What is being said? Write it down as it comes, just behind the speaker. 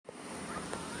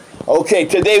Okay,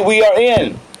 today we are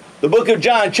in the book of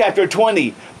John, chapter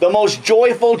 20, the most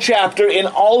joyful chapter in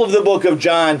all of the book of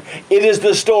John. It is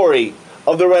the story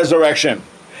of the resurrection.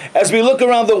 As we look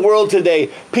around the world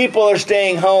today, people are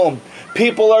staying home.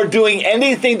 People are doing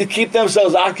anything to keep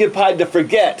themselves occupied to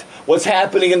forget what's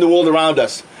happening in the world around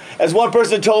us. As one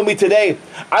person told me today,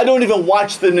 I don't even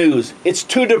watch the news. It's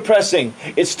too depressing.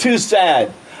 It's too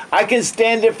sad. I can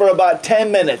stand it for about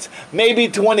 10 minutes, maybe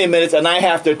 20 minutes, and I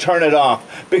have to turn it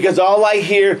off because all I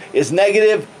hear is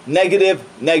negative, negative,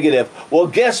 negative. Well,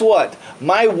 guess what?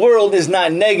 My world is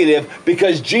not negative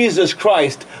because Jesus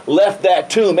Christ left that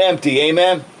tomb empty.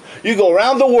 Amen? You go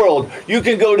around the world, you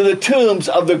can go to the tombs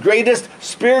of the greatest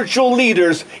spiritual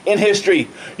leaders in history.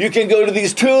 You can go to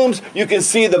these tombs, you can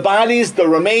see the bodies, the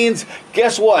remains.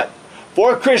 Guess what?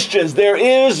 For Christians, there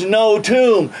is no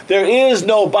tomb. There is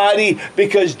no body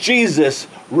because Jesus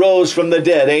rose from the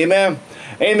dead. Amen?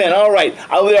 Amen. All right.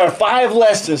 There are 5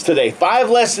 lessons today. 5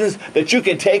 lessons that you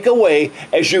can take away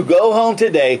as you go home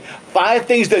today. 5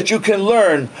 things that you can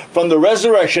learn from the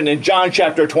resurrection in John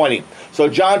chapter 20. So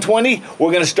John 20,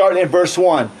 we're going to start in verse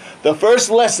 1. The first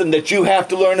lesson that you have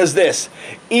to learn is this.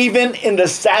 Even in the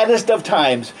saddest of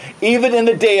times, even in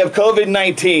the day of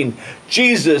COVID-19,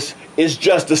 Jesus is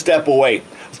just a step away.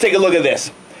 Let's take a look at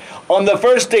this. On the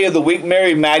first day of the week,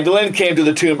 Mary Magdalene came to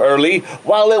the tomb early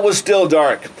while it was still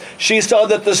dark. She saw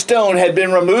that the stone had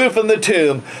been removed from the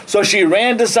tomb, so she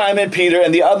ran to Simon Peter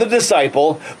and the other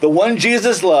disciple, the one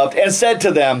Jesus loved, and said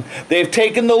to them, "They've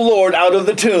taken the Lord out of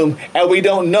the tomb, and we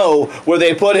don't know where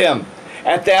they put him."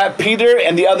 At that, Peter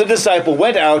and the other disciple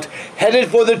went out, headed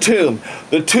for the tomb.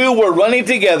 The two were running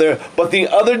together, but the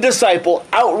other disciple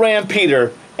outran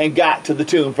Peter and got to the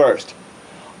tomb first.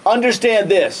 Understand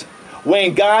this.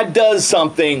 When God does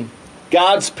something,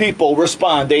 God's people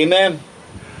respond. Amen?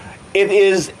 It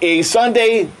is a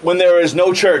Sunday when there is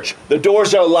no church. The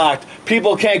doors are locked.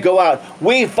 People can't go out.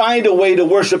 We find a way to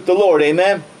worship the Lord.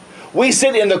 Amen? We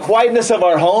sit in the quietness of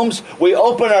our homes. We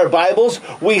open our Bibles.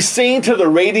 We sing to the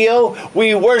radio.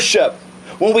 We worship.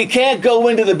 When we can't go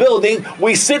into the building,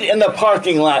 we sit in the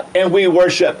parking lot and we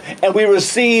worship and we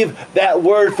receive that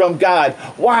word from God.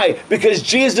 Why? Because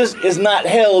Jesus is not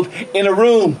held in a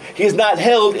room. He's not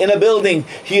held in a building.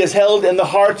 He is held in the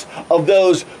hearts of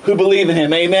those who believe in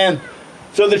him. Amen.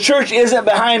 So the church isn't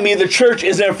behind me. The church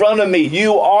is in front of me.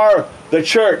 You are the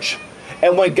church.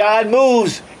 And when God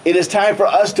moves, it is time for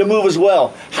us to move as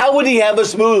well. How would he have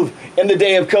us move in the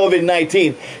day of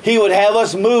COVID-19? He would have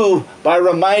us move by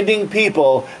reminding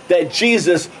people that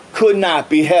Jesus could not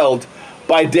be held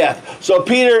by death. So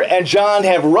Peter and John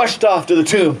have rushed off to the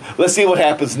tomb. Let's see what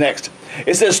happens next.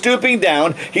 It says, stooping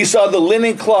down, he saw the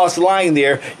linen cloths lying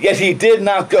there, yet he did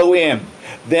not go in.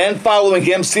 Then following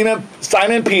him,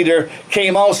 Simon Peter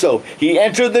came also. He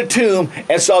entered the tomb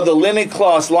and saw the linen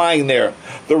cloths lying there.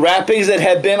 The wrappings that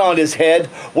had been on his head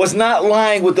was not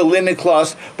lying with the linen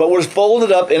cloths, but was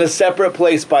folded up in a separate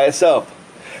place by itself.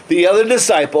 The other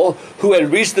disciple, who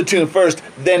had reached the tomb first,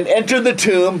 then entered the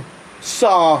tomb,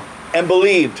 saw, and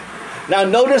believed. Now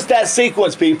notice that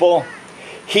sequence, people.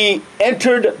 He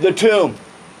entered the tomb.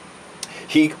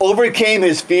 He overcame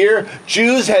his fear.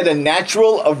 Jews had a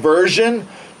natural aversion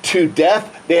to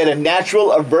death. They had a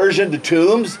natural aversion to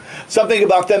tombs. Something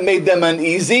about them made them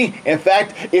uneasy. In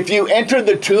fact, if you entered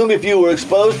the tomb, if you were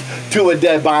exposed to a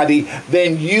dead body,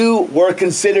 then you were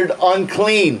considered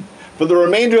unclean. For the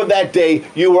remainder of that day,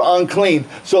 you were unclean.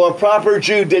 So a proper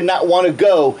Jew did not want to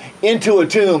go into a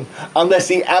tomb unless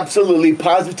he absolutely,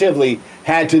 positively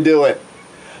had to do it.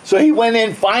 So he went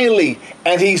in finally,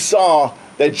 and he saw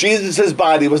that Jesus'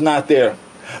 body was not there.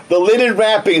 The linen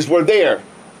wrappings were there,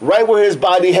 right where his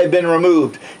body had been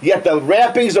removed. Yet the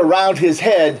wrappings around his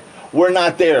head were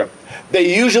not there.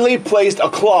 They usually placed a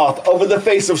cloth over the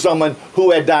face of someone who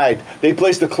had died. They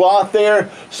placed a cloth there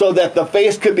so that the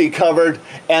face could be covered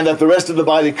and that the rest of the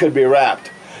body could be wrapped.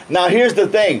 Now here's the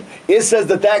thing. It says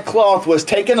that that cloth was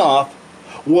taken off,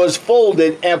 was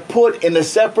folded, and put in a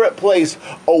separate place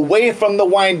away from the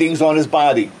windings on his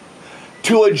body.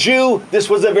 To a Jew,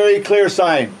 this was a very clear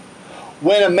sign.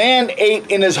 When a man ate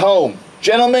in his home,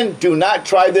 gentlemen, do not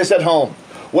try this at home.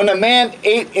 When a man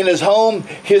ate in his home,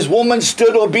 his woman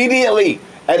stood obediently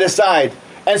at his side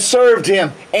and served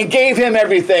him and gave him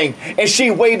everything. And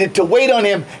she waited to wait on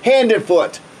him hand and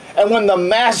foot. And when the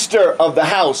master of the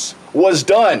house was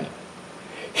done,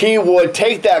 he would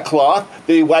take that cloth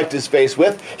that he wiped his face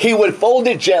with, he would fold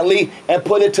it gently and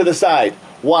put it to the side.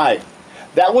 Why?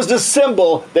 That was the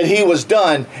symbol that he was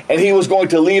done and he was going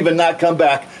to leave and not come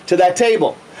back to that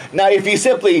table. Now, if he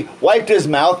simply wiped his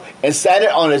mouth and sat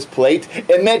it on his plate,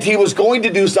 it meant he was going to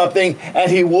do something and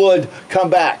he would come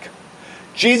back.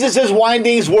 Jesus'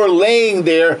 windings were laying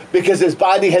there because his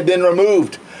body had been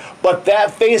removed. But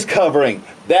that face covering,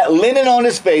 that linen on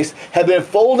his face, had been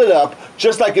folded up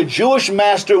just like a Jewish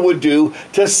master would do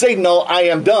to signal, I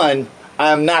am done,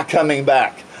 I am not coming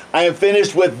back. I am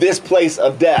finished with this place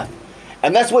of death.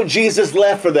 And that's what Jesus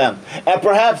left for them. And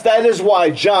perhaps that is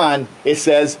why John, it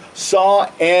says,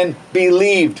 saw and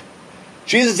believed.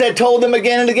 Jesus had told them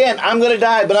again and again, I'm going to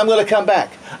die, but I'm going to come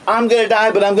back. I'm going to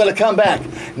die, but I'm going to come back.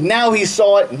 Now he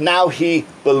saw it. Now he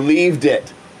believed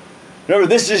it. Remember,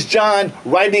 this is John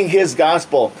writing his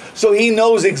gospel. So he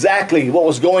knows exactly what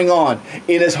was going on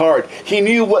in his heart. He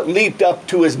knew what leaped up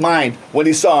to his mind when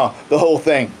he saw the whole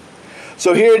thing.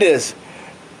 So here it is.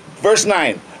 Verse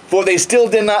 9. For they still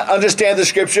did not understand the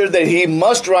scripture that he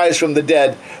must rise from the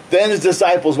dead. Then his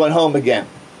disciples went home again.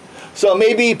 So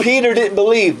maybe Peter didn't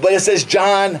believe, but it says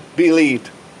John believed.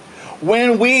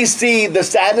 When we see the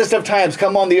saddest of times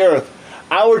come on the earth,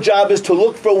 our job is to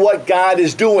look for what God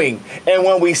is doing. And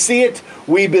when we see it,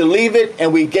 we believe it,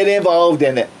 and we get involved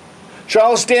in it.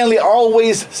 Charles Stanley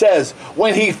always says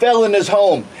when he fell in his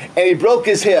home and he broke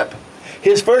his hip,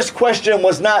 his first question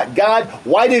was not, God,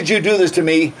 why did you do this to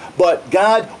me? But,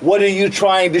 God, what are you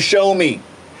trying to show me?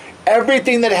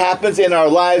 Everything that happens in our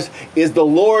lives is the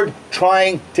Lord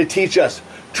trying to teach us,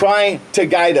 trying to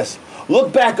guide us.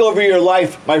 Look back over your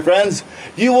life, my friends.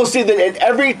 You will see that at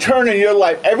every turn in your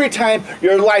life, every time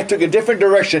your life took a different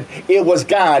direction, it was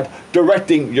God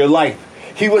directing your life.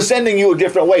 He was sending you a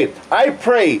different way. I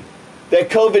pray that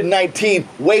COVID-19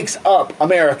 wakes up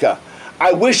America.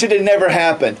 I wish it had never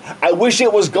happened. I wish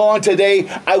it was gone today.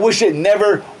 I wish it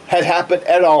never had happened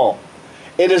at all.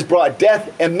 It has brought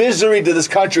death and misery to this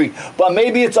country, but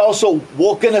maybe it's also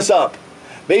woken us up.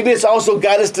 Maybe it's also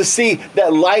got us to see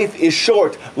that life is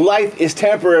short, life is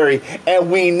temporary,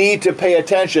 and we need to pay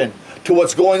attention to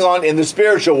what's going on in the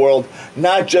spiritual world,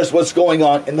 not just what's going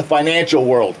on in the financial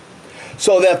world.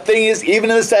 So that thing is, even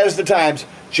in the saddest of times,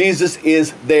 Jesus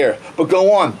is there. But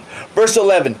go on. Verse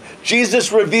 11,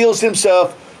 Jesus reveals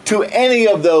himself to any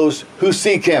of those who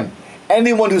seek him,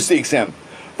 anyone who seeks him.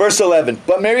 Verse 11,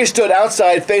 but Mary stood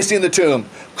outside facing the tomb,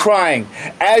 crying.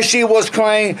 As she was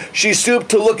crying, she stooped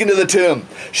to look into the tomb.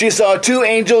 She saw two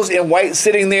angels in white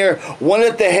sitting there, one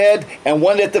at the head and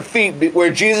one at the feet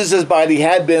where Jesus' body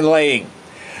had been laying.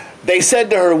 They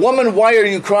said to her, Woman, why are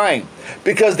you crying?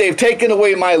 Because they've taken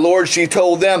away my Lord, she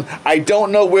told them. I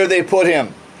don't know where they put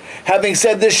him. Having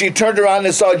said this, she turned around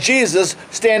and saw Jesus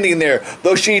standing there,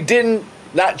 though she did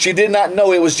not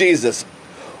know it was Jesus.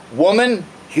 Woman,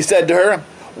 he said to her,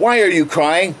 why are you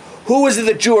crying? Who is it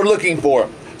that you are looking for?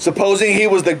 Supposing he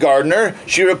was the gardener,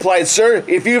 she replied, Sir,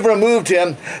 if you've removed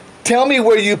him, tell me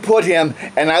where you put him,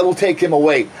 and I will take him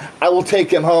away. I will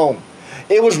take him home.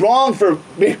 It was wrong for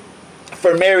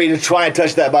Mary to try and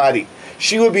touch that body.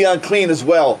 She would be unclean as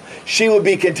well. She would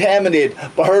be contaminated.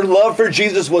 But her love for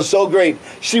Jesus was so great,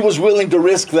 she was willing to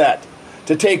risk that,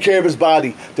 to take care of his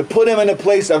body, to put him in a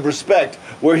place of respect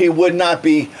where he would not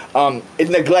be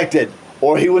neglected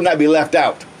or he would not be left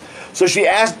out. So she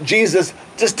asked Jesus,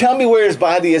 just tell me where his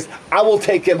body is. I will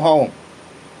take him home.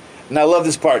 And I love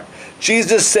this part.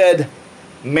 Jesus said,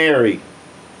 Mary.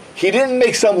 He didn't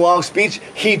make some long speech.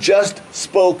 He just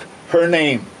spoke her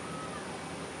name.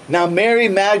 Now, Mary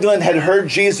Magdalene had heard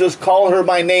Jesus call her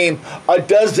by name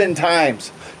 12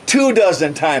 times,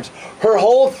 24 times. Her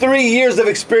whole 3 years of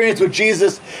experience with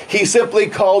Jesus, he simply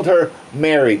called her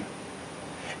Mary.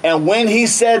 And when he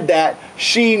said that,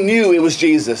 she knew it was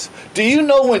Jesus. Do you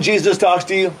know when Jesus talks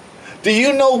to you? Do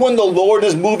you know when the Lord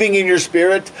is moving in your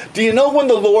spirit? Do you know when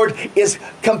the Lord is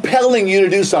compelling you to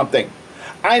do something?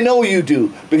 I know you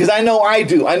do, because I know I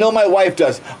do. I know my wife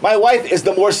does. My wife is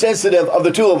the more sensitive of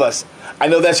the two of us. I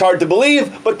know that's hard to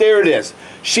believe, but there it is.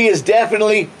 She is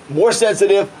definitely more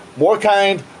sensitive, more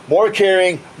kind, more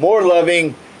caring, more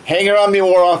loving. Hang around me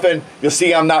more often. You'll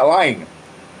see I'm not lying.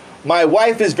 My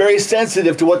wife is very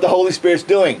sensitive to what the Holy Spirit's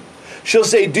doing. She'll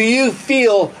say, do you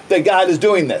feel that God is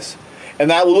doing this?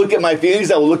 And I will look at my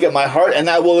feelings, I will look at my heart, and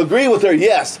I will agree with her,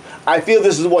 yes, I feel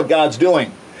this is what God's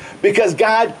doing. Because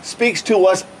God speaks to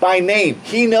us by name.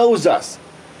 He knows us.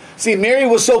 See, Mary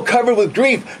was so covered with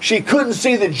grief, she couldn't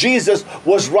see that Jesus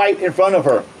was right in front of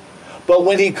her. But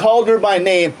when he called her by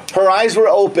name, her eyes were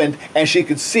opened, and she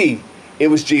could see it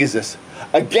was Jesus.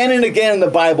 Again and again in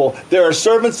the Bible, there are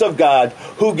servants of God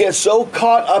who get so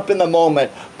caught up in the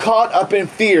moment, caught up in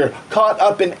fear, caught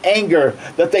up in anger,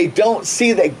 that they don't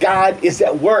see that God is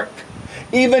at work.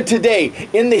 Even today,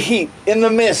 in the heat, in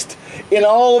the mist, in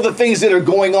all of the things that are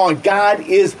going on, God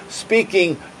is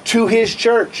speaking to his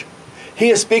church.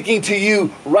 He is speaking to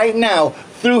you right now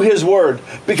through his word,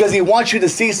 because he wants you to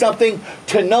see something,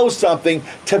 to know something,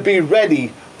 to be ready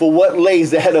for what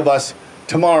lays ahead of us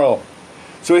tomorrow.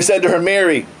 So he said to her,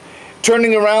 Mary.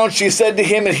 Turning around, she said to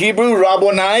him in Hebrew,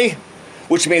 Rabboni,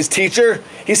 which means teacher.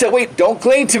 He said, wait, don't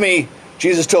cling to me,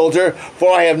 Jesus told her,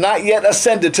 for I have not yet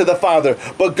ascended to the Father.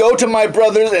 But go to my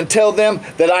brothers and tell them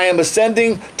that I am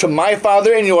ascending to my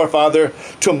Father and your Father,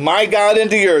 to my God and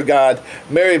to your God.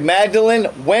 Mary Magdalene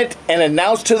went and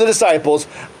announced to the disciples,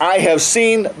 I have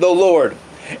seen the Lord.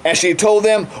 And she told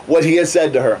them what he had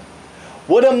said to her.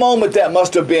 What a moment that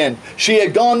must have been. She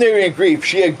had gone there in grief.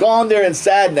 She had gone there in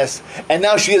sadness. And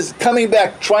now she is coming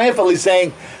back triumphantly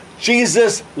saying,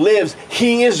 Jesus lives.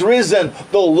 He is risen.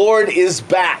 The Lord is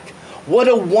back. What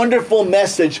a wonderful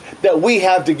message that we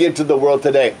have to give to the world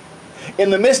today. In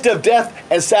the midst of death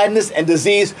and sadness and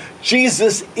disease,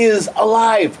 Jesus is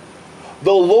alive.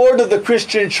 The Lord of the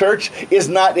Christian church is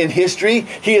not in history.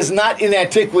 He is not in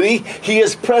antiquity. He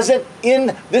is present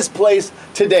in this place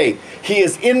today. He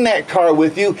is in that car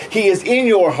with you. He is in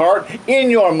your heart,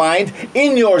 in your mind,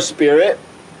 in your spirit.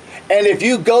 And if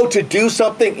you go to do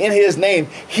something in his name,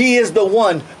 he is the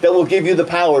one that will give you the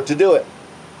power to do it.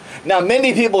 Now,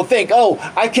 many people think, oh,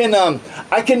 I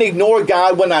can ignore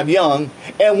God when I'm young,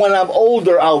 and when I'm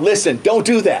older, I'll listen. Don't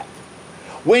do that.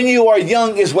 When you are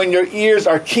young is when your ears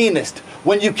are keenest,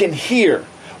 when you can hear.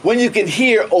 When you can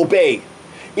hear, obey.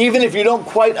 Even if you don't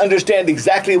quite understand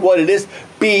exactly what it is,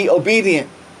 be obedient.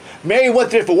 Mary went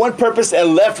there for one purpose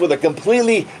and left with a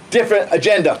completely different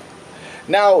agenda.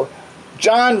 Now,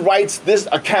 John writes this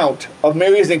account of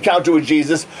Mary's encounter with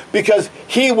Jesus because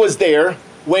he was there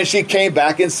when she came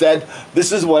back and said,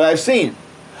 this is what I've seen.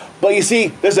 But you see,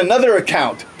 there's another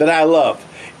account that I love.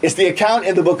 It's the account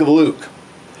in the book of Luke.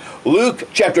 Luke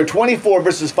chapter 24,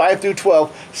 verses 5 through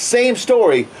 12, same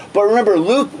story. But remember,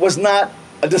 Luke was not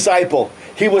a disciple.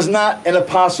 He was not an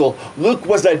apostle. Luke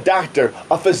was a doctor,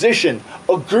 a physician,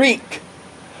 a Greek,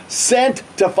 sent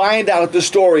to find out the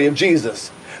story of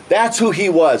Jesus. That's who he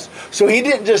was. So he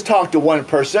didn't just talk to one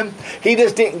person. He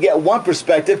just didn't get one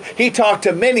perspective. He talked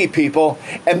to many people.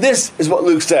 And this is what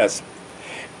Luke says.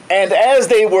 And as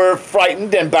they were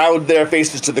frightened and bowed their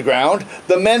faces to the ground,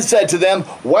 the men said to them,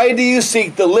 why do you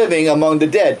seek the living among the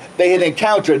dead? They had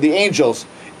encountered the angels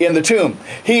in the tomb.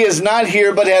 He is not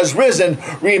here, but has risen.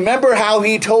 Remember how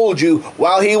he told you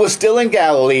while he was still in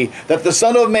Galilee that the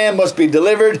Son of Man must be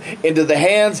delivered into the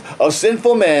hands of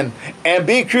sinful men and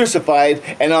be crucified,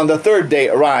 and on the third day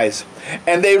arise.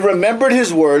 And they remembered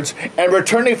his words, and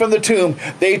returning from the tomb,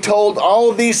 they told all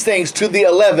of these things to the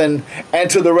 11 and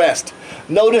to the rest.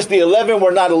 Notice the 11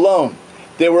 were not alone.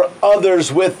 There were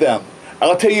others with them.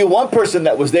 I'll tell you one person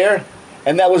that was there,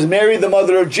 and that was Mary, the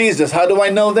mother of Jesus. How do I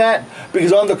know that?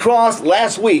 Because on the cross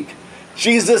last week,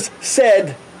 Jesus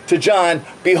said to John,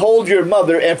 behold your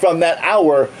mother, and from that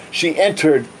hour she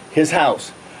entered his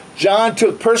house. John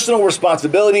took personal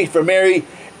responsibility for Mary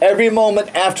every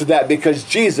moment after that because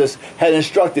Jesus had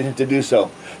instructed him to do so.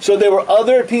 So there were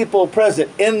other people present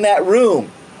in that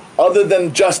room other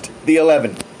than just the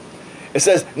 11. It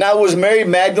says, now it was Mary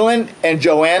Magdalene and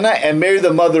Joanna and Mary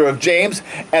the mother of James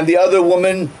and the other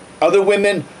women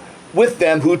with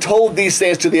them who told these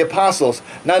things to the apostles.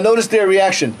 Now notice their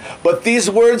reaction. But these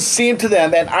words seemed to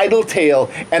them an idle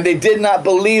tale, and they did not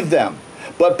believe them.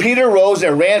 But Peter rose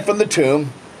and ran to the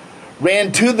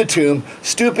tomb,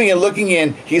 stooping and looking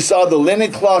in. He saw the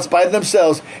linen cloths by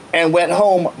themselves and went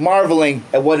home marveling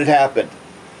at what had happened.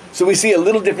 So we see a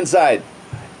little different side.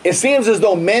 It seems as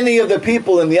though many of the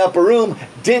people in the upper room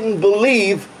didn't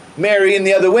believe Mary and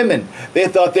the other women. They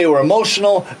thought they were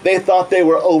emotional. They thought they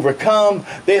were overcome.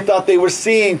 They thought they were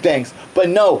seeing things. But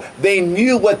no, they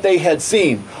knew what they had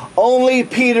seen. Only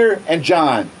Peter and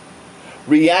John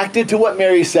reacted to what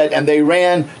Mary said, and they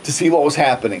ran to see what was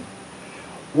happening.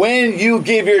 When you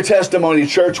give your testimony,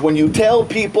 church, when you tell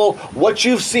people what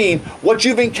you've seen, what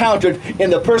you've encountered in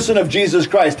the person of Jesus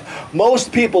Christ,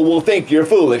 most people will think you're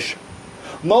foolish.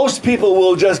 Most people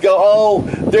will just go, oh,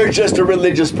 they're just a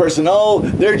religious person. Oh,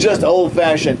 they're just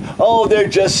old-fashioned. Oh, they're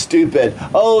just stupid.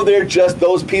 Oh, they're just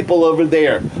those people over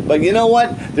there. But you know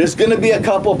what? There's going to be a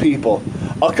couple people.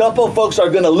 A couple folks are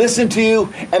going to listen to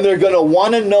you, and they're going to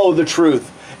want to know the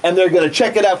truth. And they're going to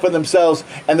check it out for themselves,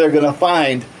 and they're going to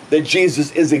find that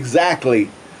Jesus is exactly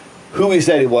who he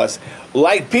said he was.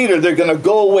 Like Peter, they're going to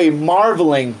go away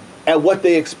marveling at what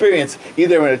they experience,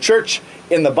 either in a church,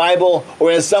 in the Bible, or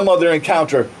in some other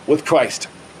encounter with Christ.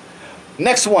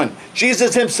 Next one,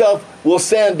 Jesus himself will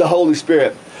send the Holy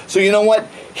Spirit. So you know what?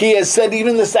 He has said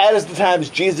even in the saddest of times,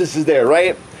 Jesus is there,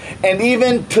 right? And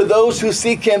even to those who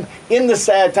seek him in the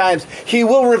sad times, he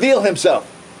will reveal himself.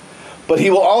 but he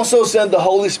will also send the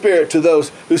Holy Spirit to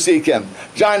those who seek him.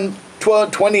 John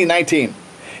 20:19.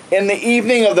 In the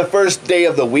evening of the first day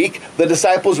of the week, the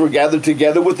disciples were gathered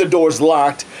together with the doors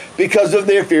locked because of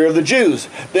their fear of the Jews.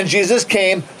 Then Jesus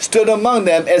came, stood among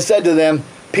them, and said to them,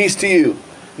 "Peace to you."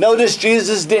 Notice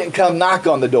Jesus didn't come knock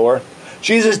on the door.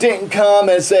 Jesus didn't come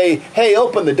and say, "Hey,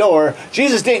 open the door."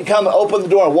 Jesus didn't come and open the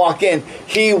door and walk in.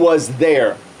 He was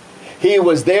there. He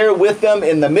was there with them,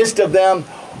 in the midst of them,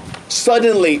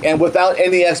 suddenly and without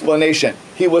any explanation.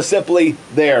 He was simply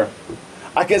there.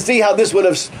 I can see how this would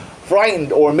have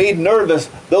frightened or made nervous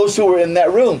those who were in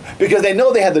that room, because they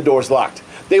know they had the doors locked.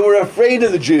 They were afraid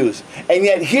of the Jews. And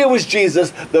yet here was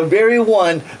Jesus, the very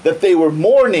one that they were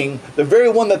mourning, the very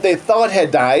one that they thought had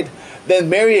died. Then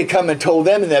Mary had come and told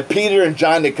them, and then Peter and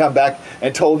John had come back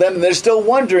and told them, and they're still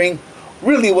wondering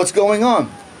really what's going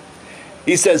on.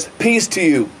 He says, "Peace to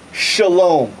you,"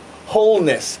 shalom,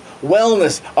 wholeness,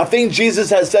 wellness, a thing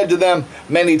Jesus has said to them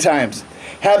many times.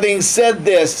 Having said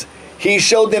this, he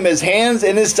showed them his hands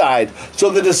and his side.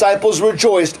 So the disciples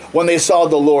rejoiced when they saw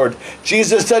the Lord.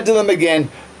 Jesus said to them again,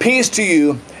 "Peace to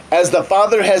you. As the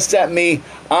Father has sent me,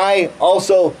 I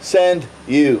also send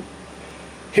you."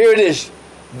 Here it is.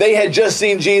 They had just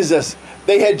seen Jesus.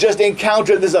 They had just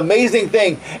encountered this amazing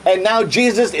thing. And now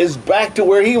Jesus is back to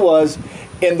where he was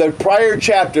in the prior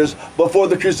chapters before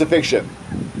the crucifixion.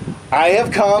 I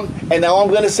have come, and now I'm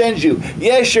going to send you.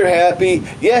 Yes, you're happy.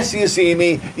 Yes, you see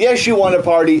me. Yes, you want to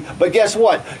party. But guess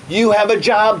what? You have a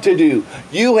job to do.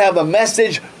 You have a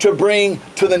message to bring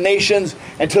to the nations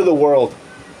and to the world.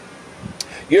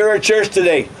 You're at church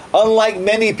today. Unlike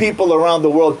many people around the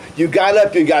world, you got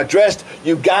up, you got dressed,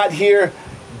 you got here.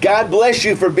 God bless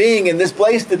you for being in this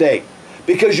place today,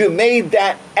 because you made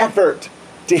that effort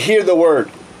to hear the word.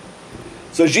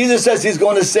 So Jesus says he's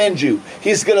going to send you.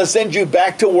 He's going to send you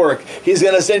back to work. He's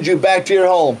going to send you back to your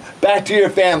home, back to your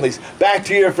families, back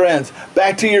to your friends,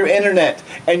 back to your internet.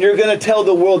 And you're going to tell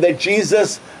the world that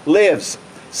Jesus lives.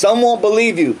 Some won't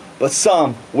believe you, but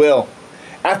some will.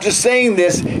 After saying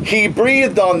this, he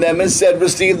breathed on them and said,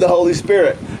 "Receive the Holy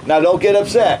Spirit." Now don't get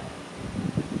upset.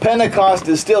 Pentecost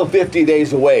is still 50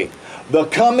 days away. The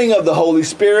coming of the Holy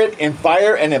Spirit in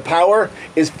fire and in power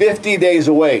is 50 days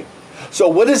away. So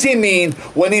what does he mean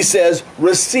when he says,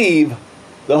 "Receive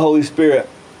the Holy Spirit"?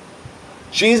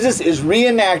 Jesus is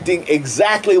reenacting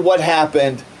exactly what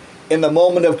happened in the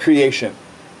moment of creation.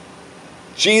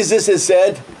 Jesus is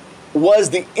said was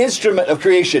the instrument of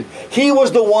creation. He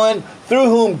was the one through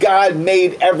whom God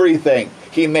made everything.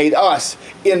 He made us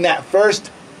in that first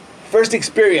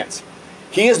experience.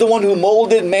 He is the one who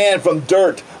molded man from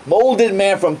dirt, molded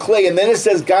man from clay. And then it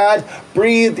says God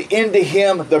breathed into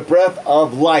him the breath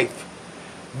of life.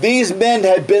 These men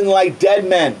had been like dead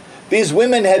men. These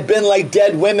women had been like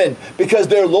dead women because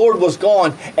their Lord was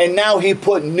gone, and now he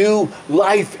put new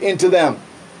life into them.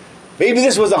 Maybe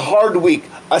this was a hard week,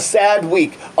 a sad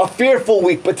week, a fearful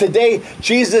week, but today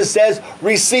Jesus says,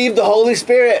 receive the Holy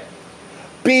Spirit.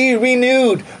 Be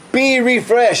renewed, be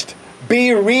refreshed,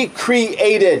 be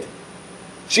recreated.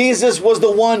 Jesus was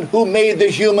the one who made the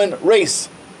human race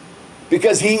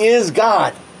because he is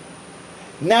God.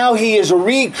 Now he is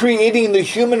recreating the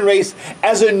human race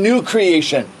as a new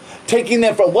creation, taking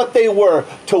them from what they were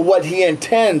to what he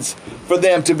intends for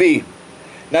them to be.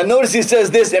 Now notice he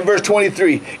says this in verse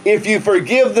 23. If you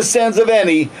forgive the sins of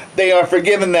any, they are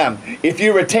forgiven them. If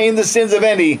you retain the sins of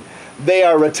any, they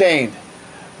are retained.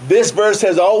 This verse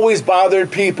has always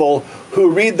bothered people who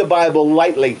read the Bible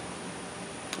lightly.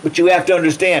 But you have to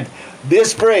understand,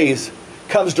 this phrase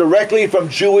comes directly from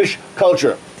Jewish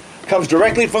culture. Comes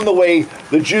directly from the way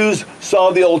the Jews saw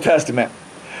the Old Testament.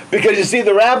 Because you see,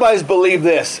 the rabbis believed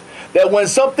this, that when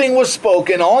something was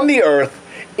spoken on the earth,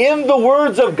 in the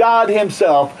words of God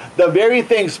himself, the very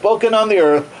thing spoken on the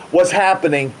earth was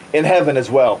happening in heaven as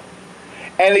well.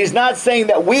 And he's not saying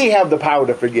that we have the power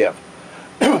to forgive.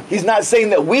 He's not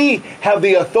saying that we have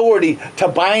the authority to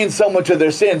bind someone to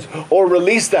their sins or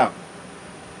release them.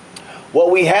 What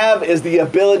we have is the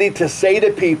ability to say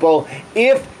to people,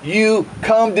 if you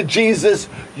come to Jesus,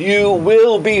 you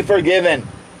will be forgiven.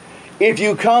 If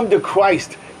you come to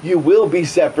Christ, you will be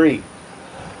set free.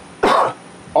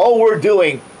 All we're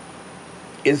doing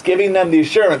is giving them the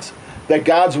assurance that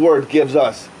God's word gives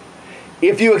us.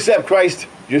 If you accept Christ,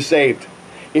 you're saved.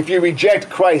 If you reject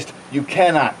Christ, you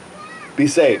cannot be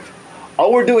saved.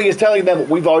 All we're doing is telling them what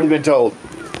we've already been told.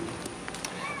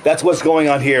 That's what's going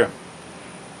on here.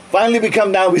 Finally, we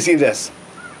come down, we see this.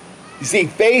 You see,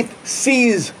 faith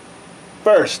sees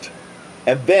first,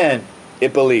 and then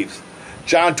it believes.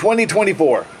 John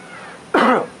 20:24.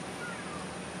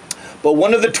 But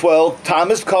one of the 12,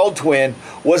 Thomas called twin,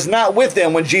 was not with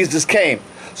them when Jesus came.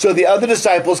 So the other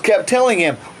disciples kept telling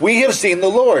him, "We have seen the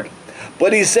Lord."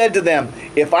 But he said to them,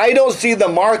 "If I don't see the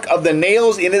mark of the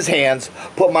nails in his hands,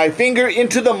 put my finger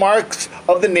into the marks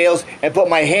of the nails, and put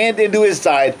my hand into his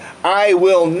side, I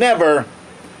will never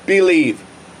believe."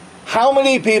 How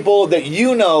many people that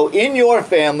you know in your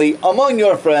family, among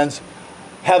your friends,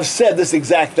 have said this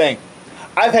exact thing?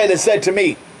 I've had it said to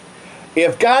me,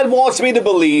 if God wants me to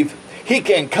believe, he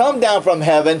can come down from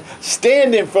heaven,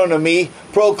 stand in front of me,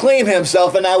 proclaim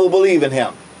himself, and I will believe in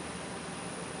him.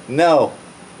 No,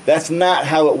 that's not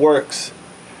how it works.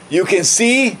 You can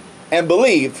see and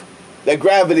believe that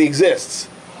gravity exists.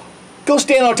 Go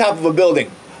stand on top of a building.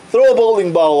 Throw a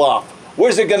bowling ball off.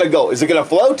 Where's it going to go? Is it going to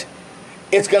float?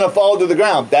 It's going to fall to the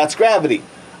ground. That's gravity.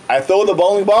 I throw the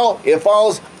bowling ball, it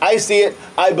falls, I see it,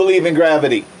 I believe in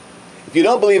gravity. If you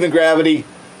don't believe in gravity,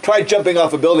 try jumping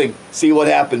off a building, see what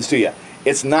happens to you.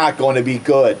 It's not going to be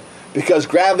good, because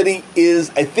gravity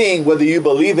is a thing whether you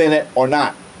believe in it or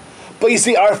not. But you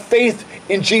see, our faith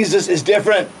in Jesus is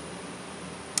different.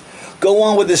 Go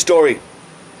on with this story.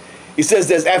 He says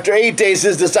this, after 8 days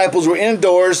his disciples were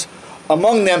indoors.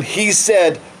 Among them he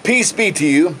said, "Peace be to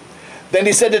you." Then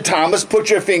he said to Thomas, "Put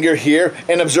your finger here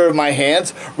and observe my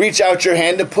hands. Reach out your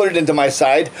hand and put it into my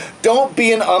side. Don't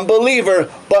be an unbeliever,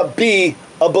 but be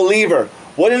a believer."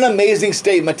 What an amazing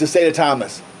statement to say to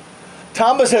Thomas.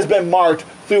 Thomas has been marked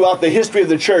throughout the history of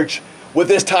the church with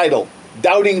this title,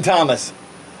 Doubting Thomas.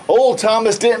 Old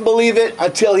Thomas didn't believe it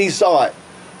until he saw it.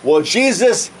 Well,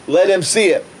 Jesus let him see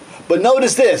it. But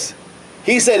notice this.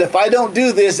 He said, if I don't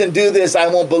do this and do this, I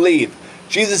won't believe.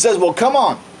 Jesus says, well, come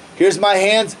on. Here's my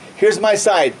hands. Here's my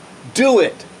side. Do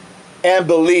it and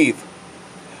believe.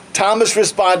 Thomas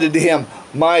responded to him,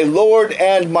 "My Lord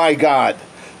and my God."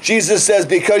 Jesus says,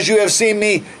 because you have seen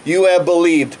me, you have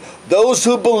believed. Those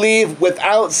who believe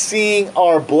without seeing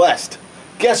are blessed.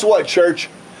 Guess what, church?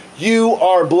 You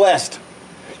are blessed.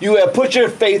 You have put your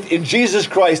faith in Jesus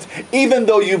Christ, even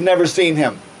though you've never seen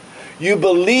him. You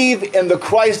believe in the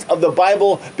Christ of the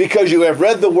Bible because you have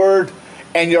read the Word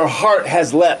and your heart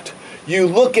has leapt. You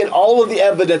look at all of the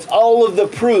evidence, all of the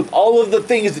proof, all of the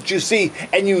things that you see,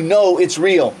 and you know it's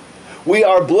real. We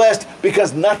are blessed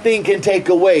because nothing can take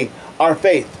away our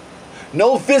faith.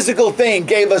 No physical thing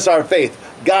gave us our faith.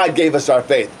 God gave us our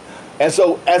faith. And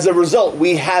so as a result,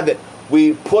 we have it.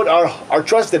 We put our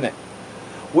trust in it.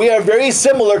 We are very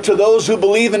similar to those who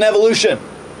believe in evolution.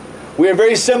 We are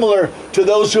very similar to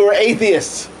those who are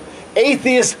atheists.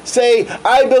 Atheists say,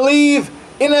 I believe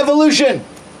in evolution.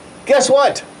 Guess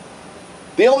what?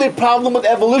 The only problem with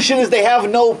evolution is they have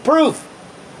no proof.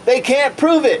 They can't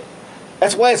prove it.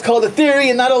 That's why it's called a theory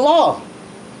and not a law.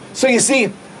 So you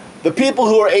see, the people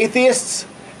who are atheists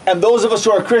and those of us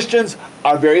who are Christians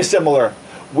are very similar.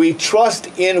 We trust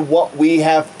in what we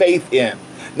have faith in.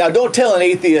 Now, don't tell an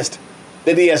atheist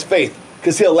that he has faith,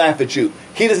 because he'll laugh at you.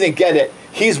 He doesn't get it.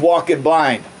 He's walking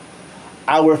blind.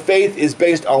 Our faith is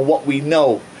based on what we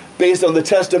know, based on the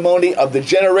testimony of the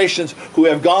generations who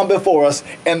have gone before us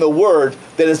and the word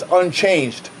that is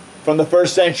unchanged from the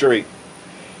first century.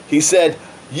 He said,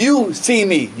 you see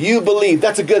me, you believe.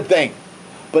 That's a good thing.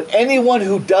 But anyone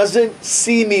who doesn't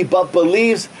see me but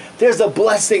believes, there's a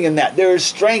blessing in that. There is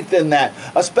strength in that,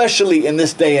 especially in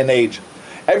this day and age.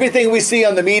 Everything we see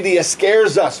on the media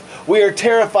scares us. We are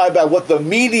terrified by what the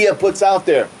media puts out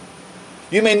there.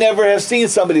 You may never have seen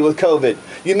somebody with COVID.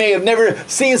 You may have never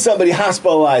seen somebody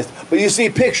hospitalized, but you see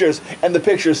pictures and the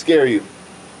pictures scare you.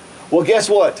 Well, guess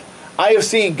what? I have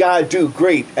seen God do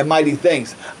great and mighty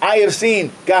things. I have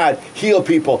seen God heal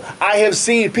people. I have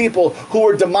seen people who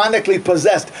were demonically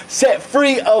possessed set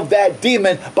free of that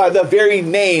demon by the very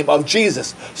name of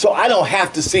Jesus. So I don't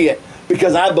have to see it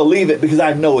because I believe it, because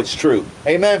I know it's true.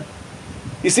 Amen?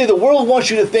 You see, the world wants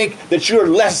you to think that you're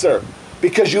lesser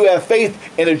because you have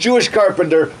faith in a Jewish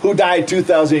carpenter who died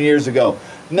 2,000 years ago.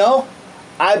 No,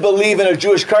 I believe in a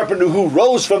Jewish carpenter who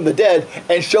rose from the dead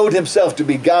and showed himself to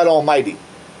be God Almighty.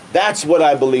 That's what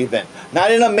I believe in.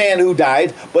 Not in a man who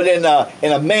died, but in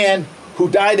a man who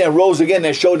died and rose again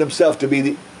and showed himself to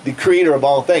be the creator of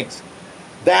all things.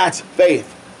 That's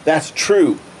faith. That's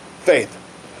true faith.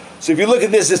 So if you look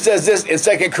at this, it says this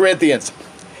in 2 Corinthians.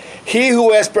 He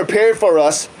who has prepared for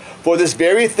us for this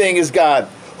very thing is God,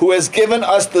 who has given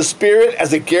us the Spirit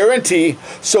as a guarantee,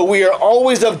 so we are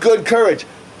always of good courage.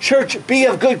 Church, be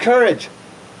of good courage.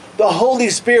 The Holy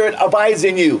Spirit abides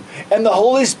in you. And the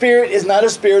Holy Spirit is not a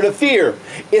spirit of fear.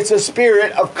 It's a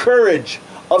spirit of courage,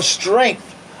 of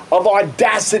strength, of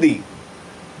audacity.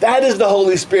 That is the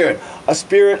Holy Spirit, a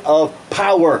spirit of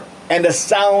power and a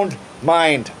sound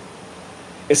mind.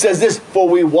 It says this, for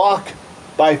we walk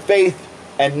by faith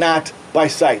and not by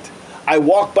sight. I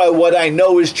walk by what I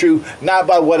know is true, not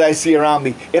by what I see around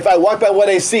me. If I walk by what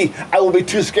I see, I will be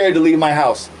too scared to leave my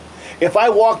house. If I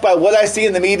walk by what I see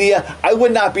in the media, I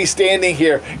would not be standing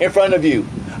here in front of you.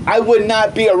 I would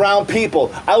not be around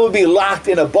people. I would be locked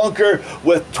in a bunker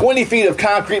with 20 feet of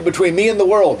concrete between me and the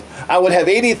world. I would have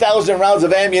 80,000 rounds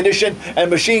of ammunition and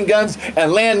machine guns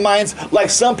and landmines like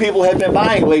some people have been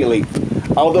buying lately.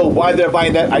 Although why they're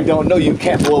buying that, I don't know. You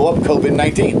can't blow up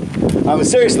COVID-19.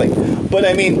 Seriously. But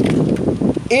I mean,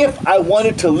 if I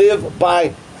wanted to live by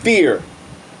fear,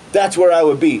 that's where I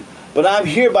would be. But I'm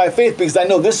here by faith because I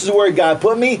know this is where God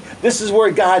put me. This is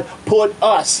where God put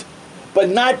us. But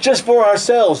not just for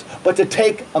ourselves, but to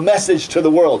take a message to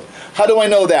the world. How do I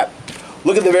know that?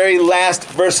 Look at the very last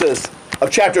verses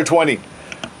of chapter 20.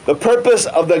 The purpose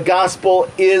of the gospel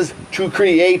is to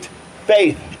create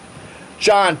faith.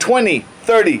 John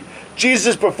 20:30.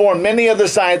 Jesus performed many other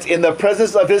signs in the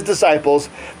presence of his disciples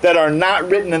that are not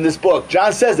written in this book.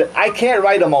 John says that I can't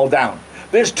write them all down.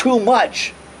 There's too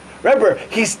much. Remember,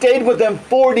 he stayed with them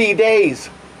 40 days.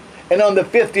 And on the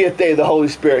 50th day, the Holy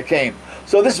Spirit came.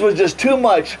 So this was just too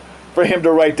much for him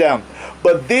to write down.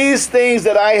 But these things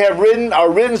that I have written are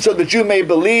written so that you may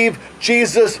believe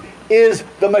Jesus is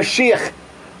the Mashiach,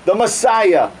 the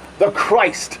Messiah, the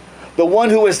Christ, the one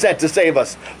who is sent to save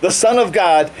us, the Son of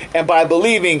God, and by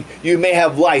believing you may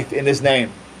have life in his name.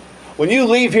 When you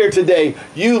leave here today,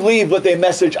 you leave with a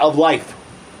message of life.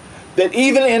 That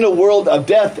even in a world of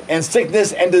death and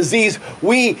sickness and disease,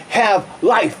 we have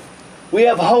life. We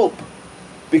have hope.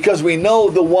 Because we know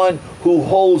the one who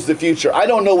holds the future. I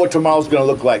don't know what tomorrow's going to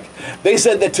look like. They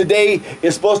said that today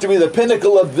is supposed to be the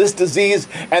pinnacle of this disease,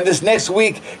 and this next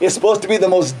week is supposed to be the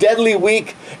most deadly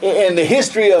week in the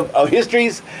history of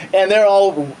histories, and they're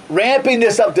all ramping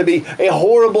this up to be a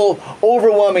horrible,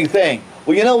 overwhelming thing.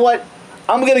 Well, you know what?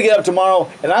 I'm going to get up tomorrow,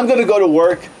 and I'm going to go to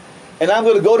work, and I'm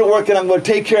going to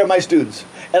take care of my students,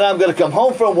 and I'm going to come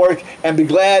home from work and be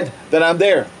glad that I'm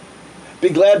there. Be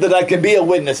glad that I can be a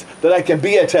witness, that I can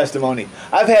be a testimony.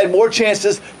 I've had more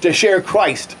chances to share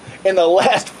Christ in the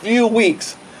last few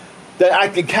weeks than I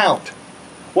can count.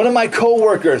 One of my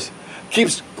co-workers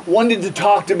keeps wanting to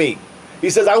talk to me.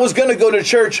 He says, I was going to go to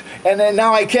church, and then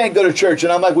now I can't go to church.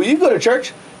 And I'm like, well, you go to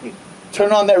church.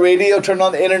 Turn on that radio, turn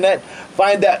on the internet,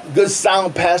 find that good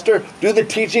sound pastor, do the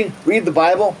teaching, read the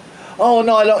Bible. Oh,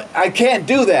 no, I can't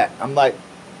do that. I'm like,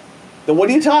 then what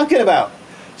are you talking about?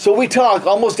 So we talk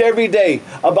almost every day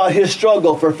about his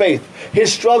struggle for faith,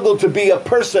 his struggle to be a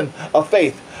person of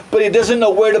faith. But he doesn't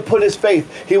know where to put his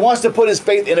faith. He wants to put his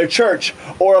faith in a church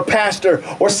or a pastor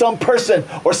or some person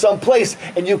or some place,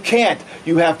 and you can't.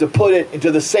 You have to put it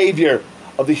into the Savior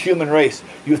of the human race.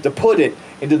 You have to put it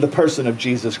into the person of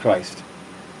Jesus Christ.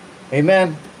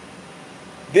 Amen?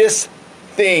 This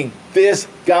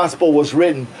gospel was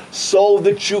written so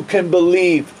that you can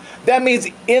believe. That means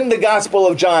in the Gospel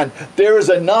of John, there is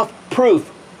enough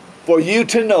proof for you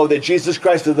to know that Jesus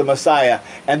Christ is the Messiah,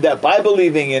 and that by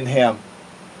believing in him,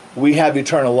 we have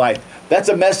eternal life. That's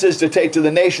a message to take to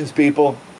the nations, people.